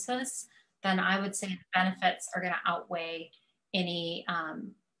dysbiosis, then I would say the benefits are going to outweigh any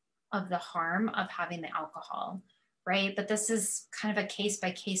of the harm of having the alcohol, right? But this is kind of a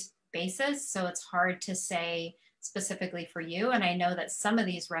case-by-case basis, so it's hard to say specifically for you. And I know that some of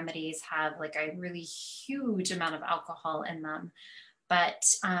these remedies have like a really huge amount of alcohol in them. But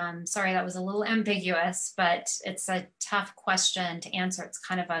sorry, that was a little ambiguous, but it's a tough question to answer. It's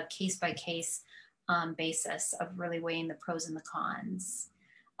kind of a case-by-case basis of really weighing the pros and the cons.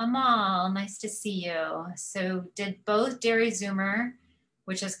 Amal, nice to see you. So did both Dairy Zoomer,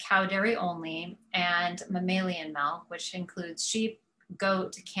 which is cow dairy only, and mammalian milk, which includes sheep,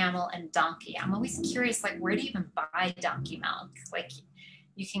 goat, camel, and donkey. I'm always curious, like, where do you even buy donkey milk? Like,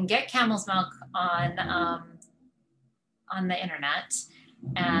 you can get camel's milk on the internet,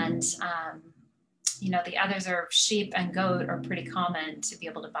 and you know, the others are sheep and goat are pretty common to be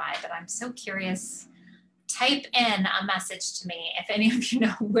able to buy, but I'm so curious type in a message to me if any of you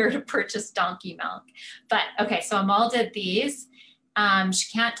know where to purchase donkey milk. But okay, so Amal did these.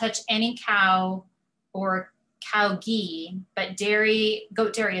 She can't touch any cow or cow ghee, but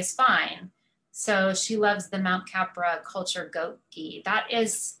goat dairy is fine. So she loves the Mount Capra culture goat ghee. That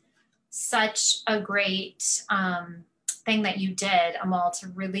is such a great thing that you did, Amal, to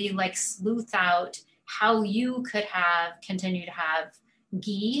really like sleuth out how you could continue to have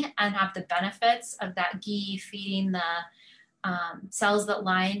ghee and have the benefits of that ghee feeding the cells that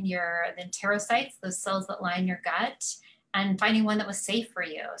line the enterocytes, those cells that line your gut, and finding one that was safe for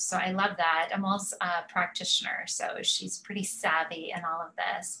you. So I love that. Amal's a practitioner, so she's pretty savvy in all of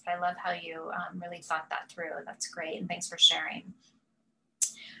this. But I love how you really thought that through. That's great, and thanks for sharing.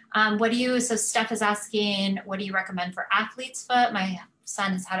 So Steph is asking, what do you recommend for athlete's foot? My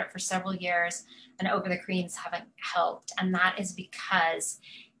son has had it for several years and over the creams haven't helped. And that is because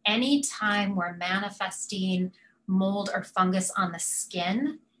anytime we're manifesting mold or fungus on the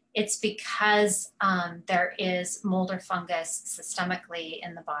skin, it's because there is mold or fungus systemically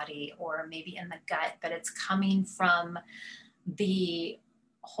in the body or maybe in the gut, but it's coming from the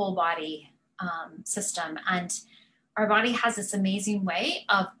whole body system. And our body has this amazing way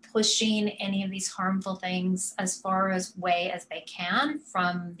of pushing any of these harmful things as far away as they can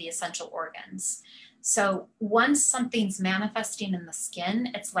from the essential organs. So once something's manifesting in the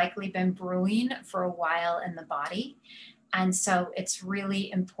skin, it's likely been brewing for a while in the body. And so it's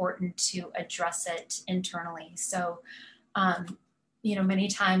really important to address it internally. So, many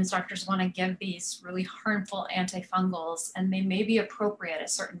times doctors want to give these really harmful antifungals, and they may be appropriate at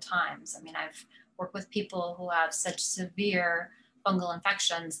certain times. I mean, I've worked with people who have such severe fungal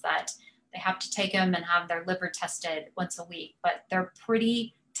infections that they have to take them and have their liver tested once a week, but they're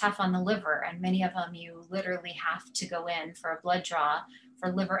pretty tough on the liver. And many of them, you literally have to go in for a blood draw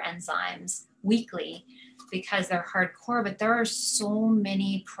for liver enzymes weekly because they're hardcore. But there are so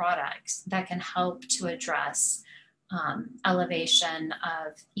many products that can help to address elevation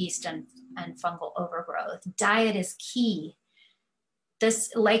of yeast and fungal overgrowth. Diet is key.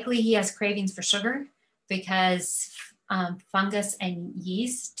 This likely he has cravings for sugar because fungus and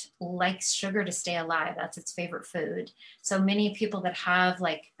yeast likes sugar to stay alive. That's its favorite food. So many people that have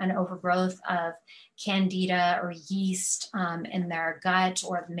like an overgrowth of candida or yeast in their gut,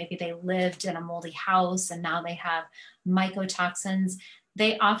 or maybe they lived in a moldy house and now they have mycotoxins,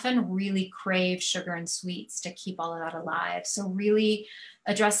 they often really crave sugar and sweets to keep all of that alive. So really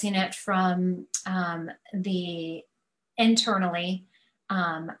addressing it from the internally,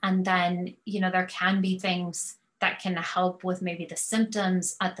 and then, there can be things that can help with maybe the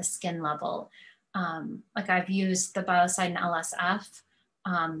symptoms at the skin level. Like I've used the Biocide and LSF,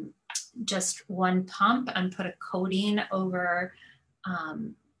 just one pump, and put a coating over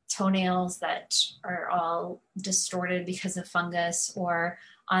toenails that are all distorted because of fungus, or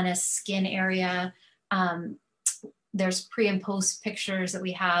on a skin area. There's pre and post pictures that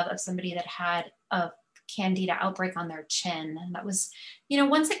we have of somebody that had a candida outbreak on their chin. And that was,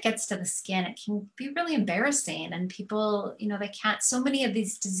 once it gets to the skin, it can be really embarrassing. And people, they can't, so many of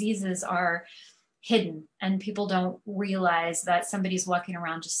these diseases are hidden and people don't realize that somebody's walking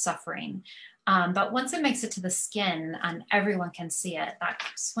around just suffering. But once it makes it to the skin and everyone can see it,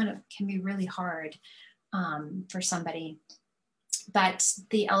 that's when it can be really hard for somebody. But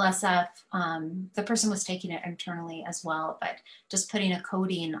the LSF, the person was taking it internally as well, but just putting a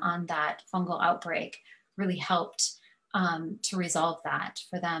coating on that fungal outbreak really helped to resolve that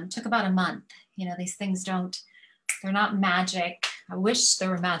for them. It took about a month. These things they're not magic. I wish there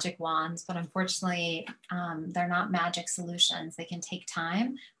were magic wands, but unfortunately, they're not magic solutions. They can take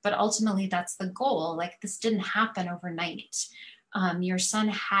time, but ultimately that's the goal. Like, this didn't happen overnight. Your son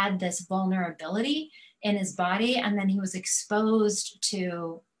had this vulnerability in his body, and then he was exposed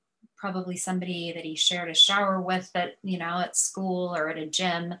to probably somebody that he shared a shower with at school or at a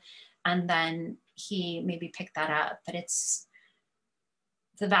gym, and then he maybe picked that up. But it's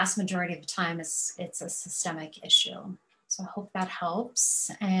the vast majority of the time it's a systemic issue. So I hope that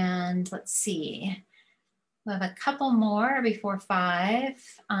helps. And let's see, we have a couple more before 5. Let's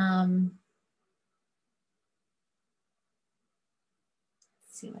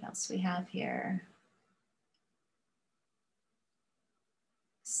see what else we have here.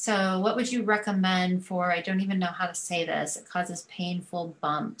 So what would you recommend for, I don't even know how to say this, it causes painful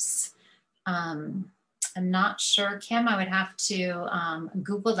bumps? I'm not sure, Kim. I would have to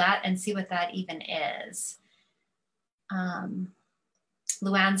Google that and see what that even is.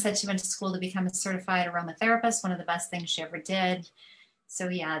 Luann said she went to school to become a certified aromatherapist, one of the best things she ever did. So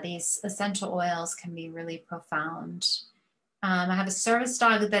yeah, these essential oils can be really profound. I have a service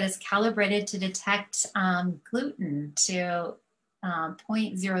dog that is calibrated to detect gluten to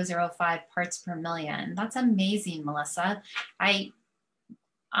 0.005 parts per million. That's amazing, Melissa. I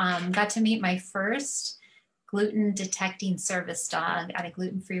got to meet my first gluten detecting service dog at a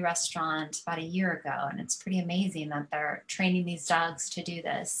gluten-free restaurant about a year ago. And it's pretty amazing that they're training these dogs to do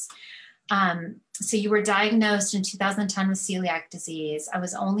this. So you were diagnosed in 2010 with celiac disease. I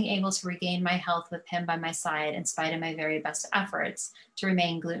was only able to regain my health with him by my side in spite of my very best efforts to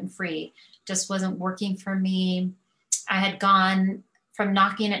remain gluten-free. Just wasn't working for me. I had gone from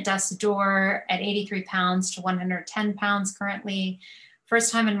knocking at death's door at 83 pounds to 110 pounds currently.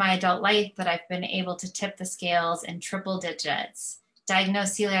 First time in my adult life that I've been able to tip the scales in triple digits.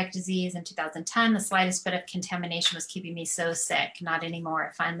 Diagnosed celiac disease in 2010. The slightest bit of contamination was keeping me so sick. Not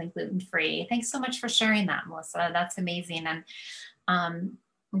anymore. Finally gluten-free. Thanks so much for sharing that, Melissa. That's amazing. And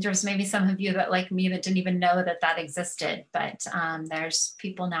there's maybe some of you that, like me, that didn't even know that that existed. But there's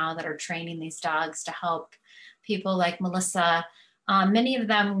people now that are training these dogs to help people like Melissa. Many of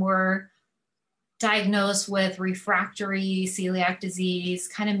them were diagnosed with refractory celiac disease,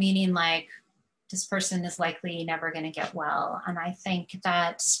 kind of meaning like this person is likely never going to get well. And I think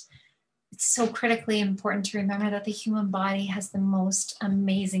that it's so critically important to remember that the human body has the most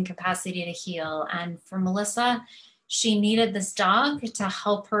amazing capacity to heal. And for Melissa, she needed this dog to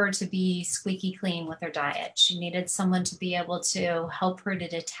help her to be squeaky clean with her diet. She needed someone to be able to help her to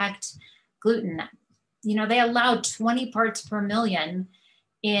detect gluten. You know, they allowed 20 parts per million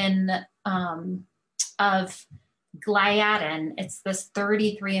in of gliadin. It's this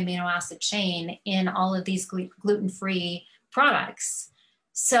 33 amino acid chain in all of these gluten-free products.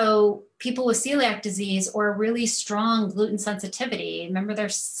 So people with celiac disease or a really strong gluten sensitivity, remember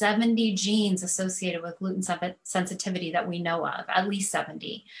there's 70 genes associated with gluten sensitivity that we know of, at least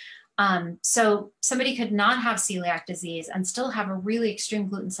 70. So somebody could not have celiac disease and still have a really extreme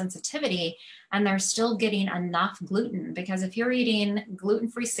gluten sensitivity, and they're still getting enough gluten, because if you're eating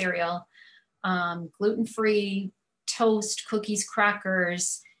gluten-free cereal, gluten-free toast, cookies,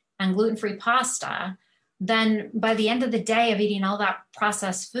 crackers, and gluten-free pasta, then by the end of the day of eating all that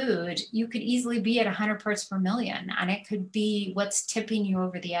processed food, you could easily be at 100 parts per million. And it could be what's tipping you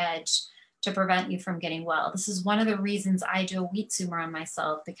over the edge to prevent you from getting well. This is one of the reasons I do a wheat zoomer on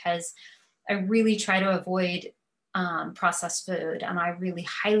myself, because I really try to avoid processed food. And I really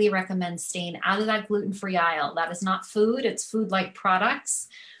highly recommend staying out of that gluten-free aisle. That is not food, it's food-like products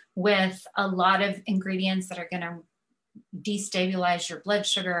with a lot of ingredients that are going to destabilize your blood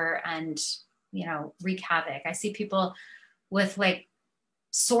sugar and, you know, wreak havoc. I see people with like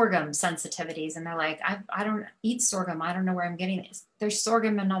sorghum sensitivities and they're like, I don't eat sorghum. I don't know where I'm getting this. There's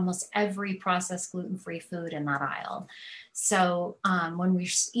sorghum in almost every processed gluten-free food in that aisle. So when we're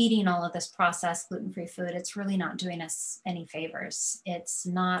eating all of this processed gluten-free food, it's really not doing us any favors. It's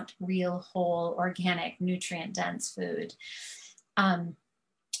not real, whole, organic, nutrient-dense food.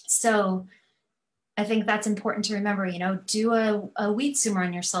 So I think that's important to remember, you know, do a wheat zoomer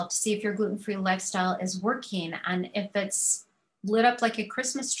on yourself to see if your gluten-free lifestyle is working. And if it's lit up like a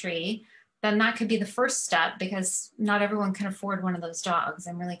Christmas tree, then that could be the first step, because not everyone can afford one of those dogs.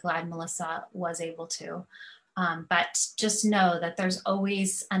 I'm really glad Melissa was able to. But just know that there's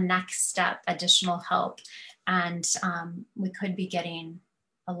always a next step, additional help. And we could be getting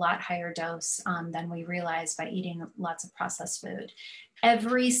a lot higher dose than we realize by eating lots of processed food.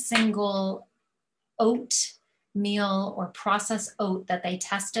 Every single oat meal or processed oat that they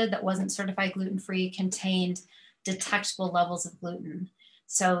tested that wasn't certified gluten-free contained detectable levels of gluten.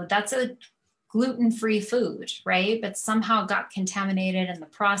 So that's a gluten-free food, right? But somehow got contaminated in the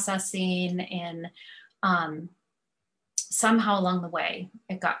processing, and somehow along the way,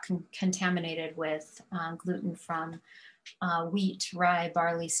 it got contaminated with gluten from wheat, rye,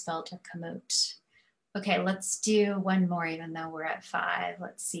 barley, spelt, or kamut. Okay, let's do one more, even though we're at 5.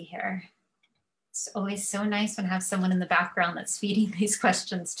 Let's see here. It's always so nice when I have someone in the background that's feeding these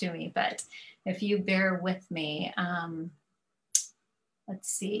questions to me, but if you bear with me, let's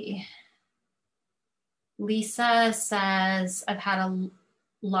see. Lisa says, I've had a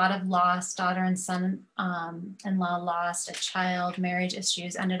lot of loss, daughter and son-in-law lost a child, marriage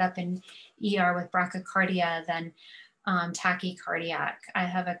issues, ended up in ER with bradycardia, then tachycardiac. I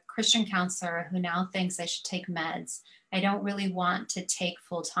have a Christian counselor who now thinks I should take meds. I don't really want to take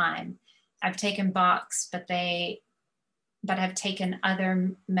full time. I've taken Box, but I've taken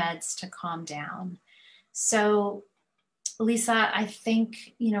other meds to calm down. So Lisa, I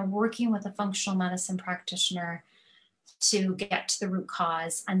think, you know, working with a functional medicine practitioner to get to the root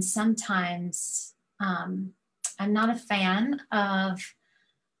cause, and sometimes I'm not a fan of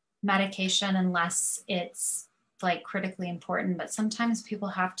medication unless it's like critically important, but sometimes people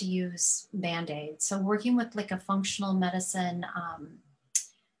have to use Band-Aids. So working with like a functional medicine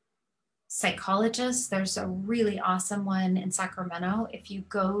psychologist, there's a really awesome one in Sacramento. If you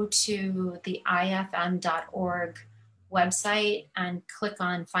go to the ifm.org website and click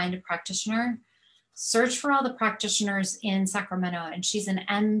on find a practitioner, search for all the practitioners in Sacramento, and she's an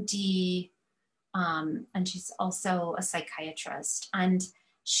MD, and she's also a psychiatrist, and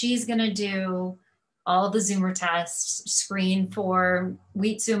she's gonna do all the Zoomer tests, screen for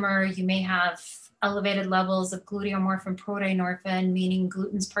wheat Zoomer. You may have elevated levels of gluteomorphin protein, meaning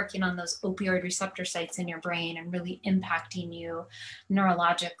gluten's perking on those opioid receptor sites in your brain and really impacting you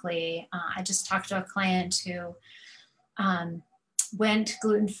neurologically. I just talked to a client who went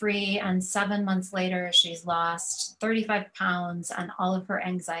gluten-free, and 7 months later, she's lost 35 pounds and all of her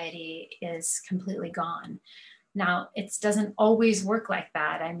anxiety is completely gone. Now, it doesn't always work like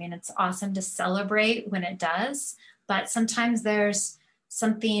that. I mean, it's awesome to celebrate when it does, but sometimes there's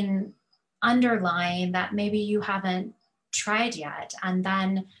something underlying that maybe you haven't tried yet. And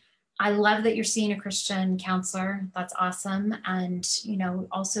then I love that you're seeing a Christian counselor. That's awesome. And, you know,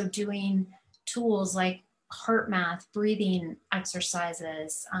 also doing tools like heart math, breathing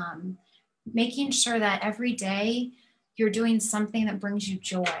exercises, making sure that every day you're doing something that brings you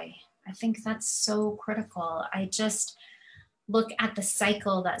joy. I think that's so critical. I just look at the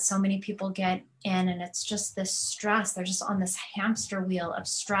cycle that so many people get in, and it's just this stress. They're just on this hamster wheel of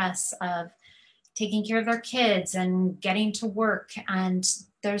stress of taking care of their kids and getting to work, and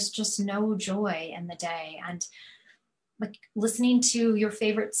there's just no joy in the day. And like listening to your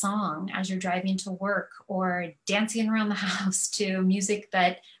favorite song as you're driving to work, or dancing around the house to music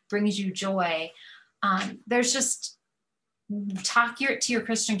that brings you joy. There's just, talk to your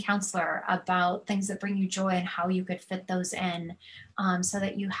Christian counselor about things that bring you joy and how you could fit those in, so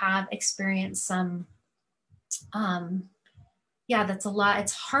that you have experienced some, yeah, that's a lot.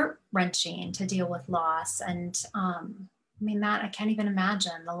 It's heart-wrenching to deal with loss. And I mean, that I can't even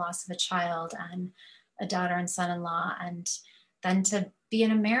imagine the loss of a child and a daughter and son-in-law, and then to be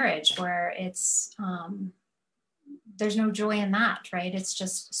in a marriage where it's, there's no joy in that, right? It's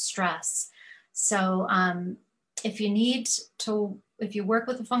just stress. So if you work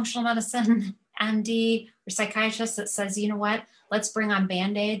with a functional medicine MD or psychiatrist that says, you know what, let's bring on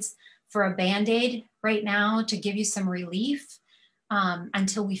Band-Aids for a Band-Aid right now to give you some relief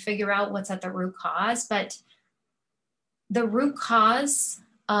until we figure out what's at the root cause. But the root cause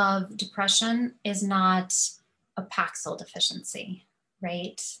of depression is not a Paxil deficiency,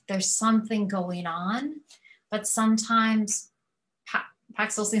 right? There's something going on, but sometimes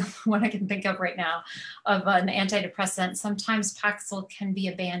Paxil's the only one I can think of right now of an antidepressant. Sometimes Paxil can be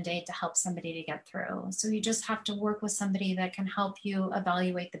a Band-Aid to help somebody to get through. So you just have to work with somebody that can help you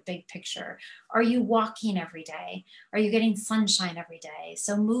evaluate the big picture. Are you walking every day? Are you getting sunshine every day?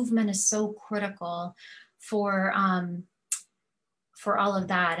 So movement is so critical for all of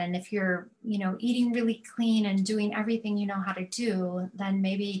that. And if you're, you know, eating really clean and doing everything you know how to do, then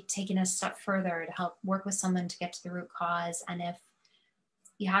maybe taking a step further to help work with someone to get to the root cause. And if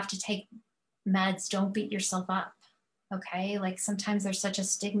you have to take meds, don't beat yourself up, okay? Like sometimes there's such a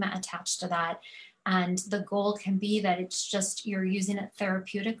stigma attached to that. And the goal can be that it's just, you're using it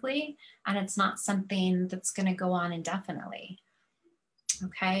therapeutically and it's not something that's gonna go on indefinitely.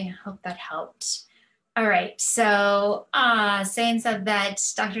 Okay, hope that helped. All right, so Sain said that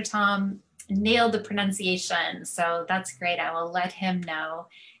Dr. Tom nailed the pronunciation, so that's great. I will let him know.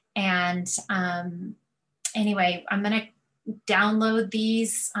 And anyway, I'm gonna download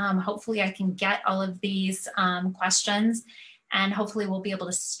these. Hopefully I can get all of these questions, and hopefully we'll be able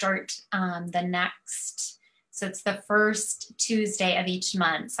to start the next, so it's the first Tuesday of each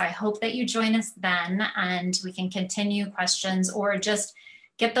month. So I hope that you join us then and we can continue questions, or just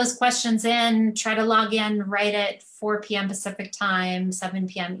get those questions in, try to log in right at 4 p.m. Pacific time, 7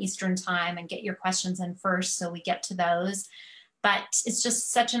 p.m. Eastern time, and get your questions in first so we get to those. But it's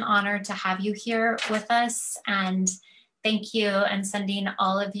just such an honor to have you here with us, and thank you, and sending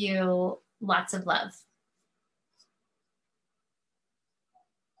all of you lots of love.